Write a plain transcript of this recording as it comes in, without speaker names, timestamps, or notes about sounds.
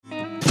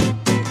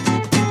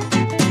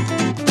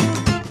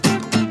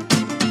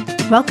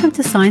Welcome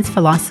to Science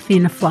Philosophy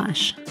in a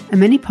Flash, a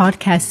mini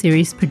podcast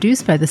series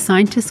produced by the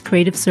Scientist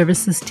Creative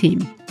Services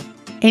team.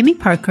 Amy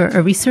Parker,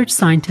 a research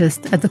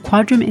scientist at the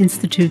Quadram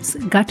Institute's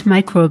Gut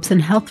Microbes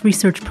and Health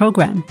Research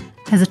Program,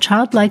 has a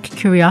childlike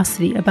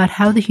curiosity about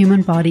how the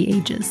human body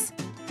ages.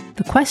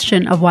 The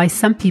question of why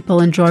some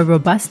people enjoy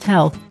robust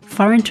health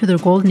far into their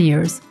golden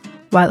years,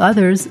 while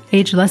others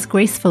age less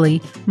gracefully,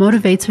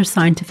 motivates her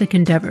scientific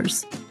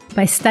endeavors.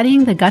 By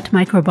studying the gut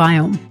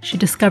microbiome, she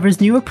discovers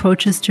new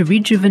approaches to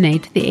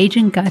rejuvenate the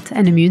aging gut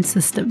and immune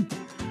system,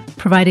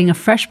 providing a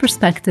fresh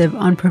perspective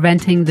on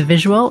preventing the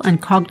visual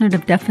and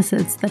cognitive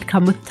deficits that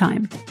come with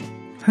time.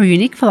 Her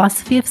unique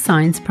philosophy of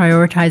science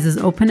prioritizes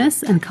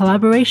openness and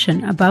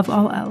collaboration above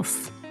all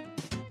else.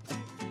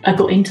 I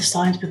got into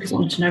science because I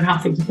wanted to know how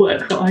things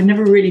work, but I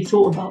never really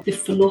thought about the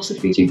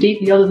philosophy too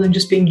deeply, other than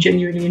just being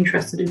genuinely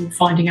interested in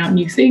finding out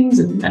new things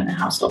and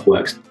how stuff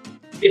works.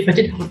 If I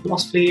did have a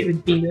philosophy, it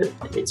would be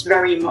that it's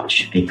very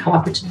much a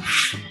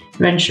collaborative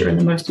venture, and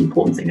the most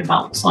important thing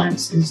about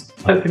science is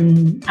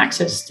open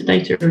access to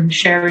data and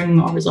sharing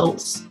our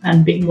results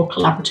and being more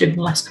collaborative and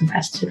less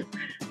competitive.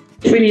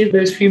 It really is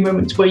those few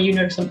moments where you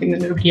know something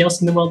that nobody else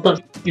in the world does.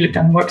 You look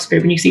down the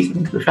workscope and you see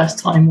something for the first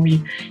time, or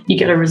you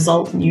get a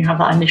result and you have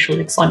that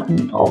initial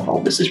excitement of,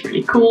 oh, this is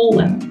really cool,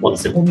 and what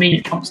does it all mean?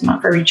 It comes from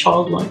that very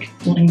childlike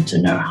wanting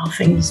to know how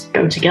things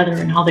go together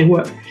and how they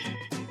work.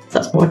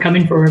 That's what I come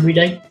in for every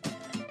day.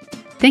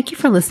 Thank you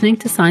for listening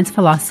to Science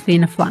Philosophy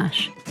in a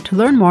Flash. To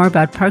learn more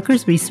about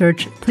Parker's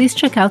research, please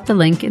check out the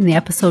link in the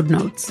episode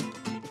notes.